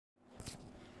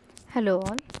Hello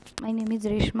all, my name is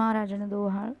Reshma Rajanand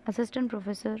Owhal, Assistant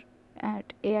Professor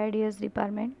at AIDS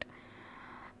Department.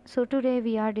 So today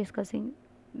we are discussing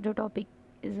the topic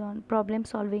is on problem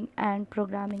solving and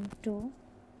programming too.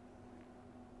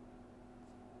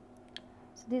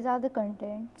 So these are the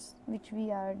contents which we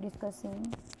are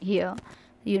discussing here.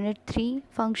 Unit 3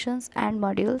 functions and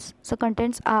modules. So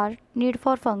contents are need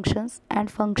for functions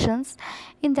and functions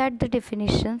in that the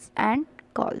definitions and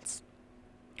calls.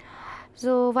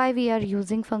 So why we are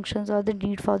using functions or the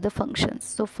need for the functions.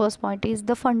 So first point is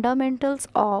the fundamentals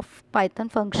of Python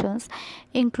functions,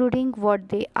 including what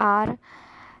they are,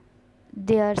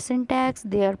 their syntax,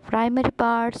 their primary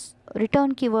parts,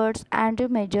 return keywords, and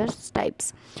measures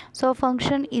types. So a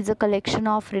function is a collection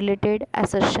of related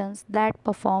assertions that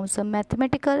performs a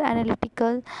mathematical,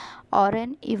 analytical, or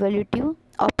an evaluative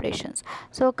operations.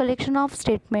 So a collection of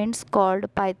statements called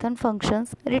Python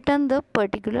functions return the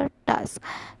particular task.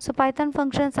 So Python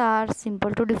functions are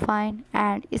simple to define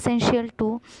and essential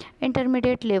to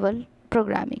intermediate level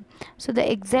programming. So the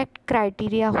exact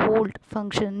criteria hold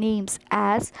function names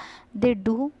as they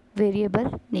do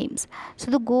variable names. So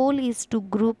the goal is to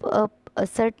group up a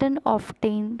certain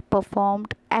obtained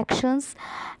performed actions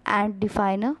and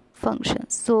define a function.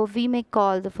 So we may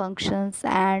call the functions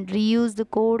and reuse the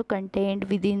code contained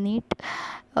within it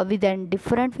within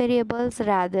different variables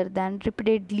rather than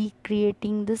repeatedly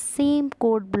creating the same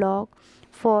code block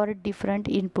for different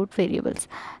input variables.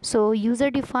 So user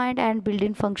defined and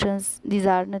built-in functions, these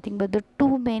are nothing but the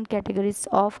two main categories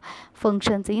of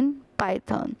functions in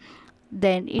Python.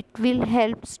 Then it will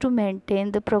helps to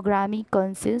maintain the programming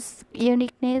consists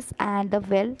uniqueness and the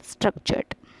well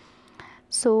structured.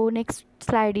 So next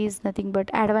slide is nothing but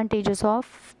advantages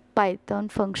of Python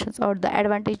functions or the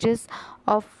advantages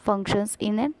of functions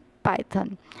in an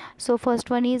Python. So first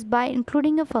one is by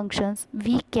including a functions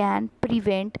we can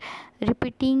prevent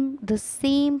repeating the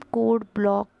same code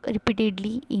block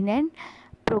repeatedly in an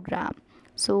program.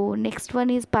 So next one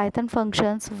is Python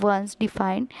functions once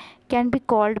defined can be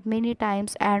called many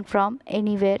times and from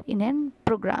anywhere in a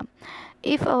program.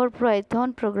 If our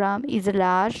Python program is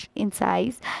large in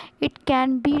size, it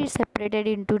can be separated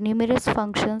into numerous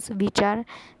functions which are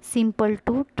simple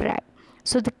to track.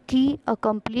 So the key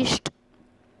accomplished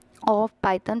of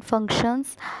Python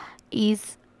functions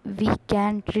is we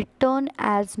can return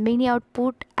as many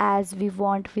output as we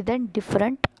want with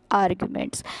different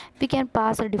arguments. We can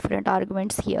pass a different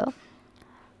arguments here.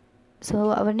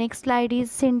 So our next slide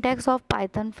is syntax of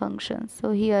Python functions.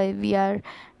 So here we are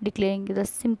declaring the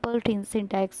simple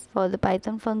syntax for the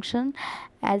Python function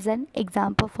as an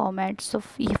example format. So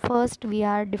first we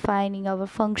are defining our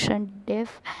function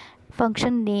def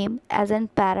function name as an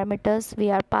parameters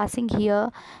we are passing here.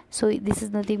 So this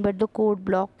is nothing but the code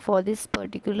block for this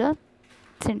particular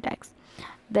syntax.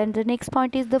 Then the next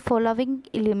point is the following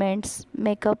elements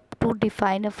make up to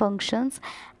define a functions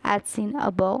as seen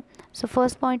above. So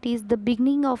first point is the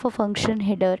beginning of a function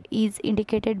header is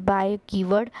indicated by a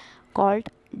keyword called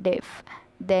def.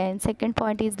 Then second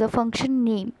point is the function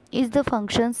name is the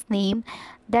function's name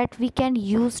that we can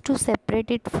use to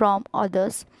separate it from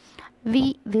others.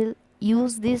 We will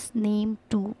use this name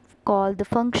to call the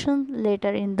function later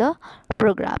in the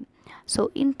program.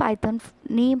 So in Python,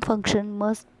 name function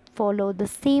must follow the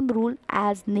same rule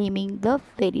as naming the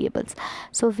variables.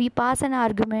 So we pass an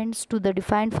arguments to the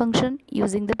defined function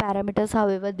using the parameters,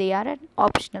 however they are an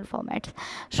optional format.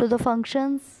 So the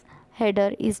function's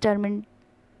header is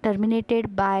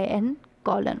terminated by an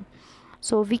colon.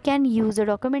 So we can use a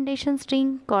documentation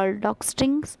string called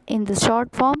docstrings in the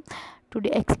short form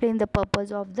to explain the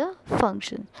purpose of the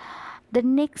function. The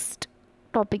next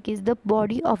topic is the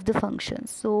body of the function.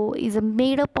 So is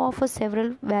made up of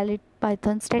several valid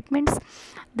Python statements.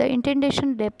 The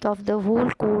indentation depth of the whole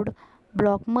code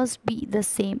block must be the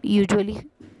same, usually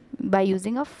by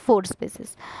using of 4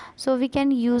 spaces. So we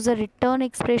can use a return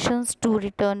expressions to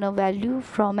return a value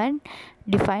from an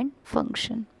defined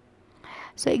function.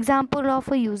 So example of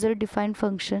a user defined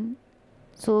function.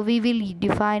 So we will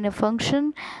define a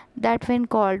function that when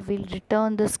called will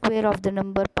return the square of the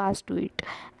number passed to it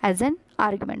as an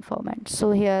argument format.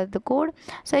 So here the code.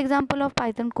 So example of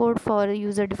Python code for a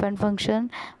user defined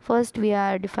function. First we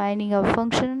are defining a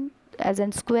function as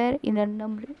a square in a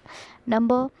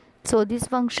number. So these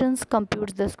functions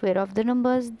computes the square of the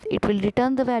numbers. It will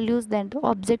return the values. Then the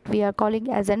object we are calling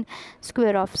as an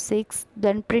square of 6.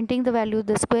 Then printing the value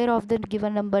the square of the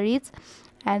given number is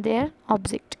and their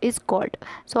object is called.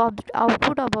 So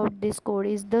output about this code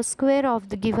is the square of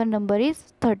the given number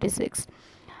is 36.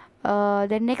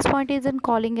 The next point is in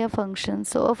calling a function.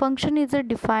 So a function is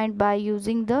defined by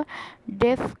using the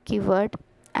def keyword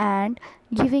and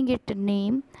giving it a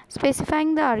name,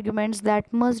 specifying the arguments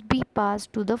that must be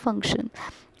passed to the function,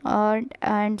 and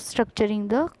structuring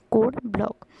the code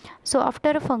block. So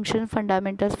after a function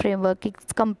fundamentals framework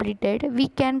is completed, we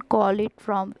can call it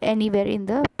from anywhere in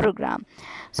the program.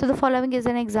 So the following is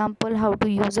an example how to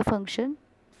use a function.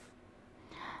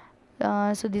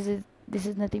 So this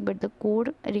is nothing but the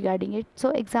code regarding it. So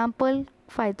example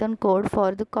Python code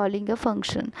for the calling a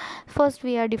function. First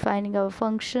we are defining our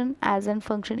function as a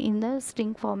function in the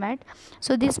string format.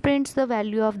 So this prints the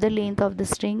value of the length of the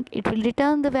string. It will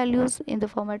return the values in the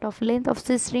format of length of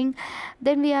the string.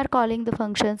 Then we are calling the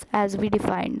functions as we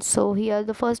defined. So here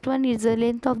the first one is the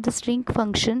length of the string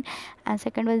function, and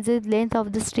second one is the length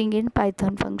of the string in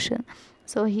Python function.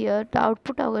 So here the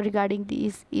output regarding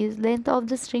this is length of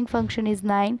the string function is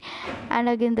 9, and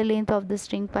again the length of the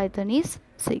string Python is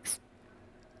 6.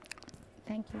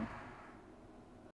 Thank you.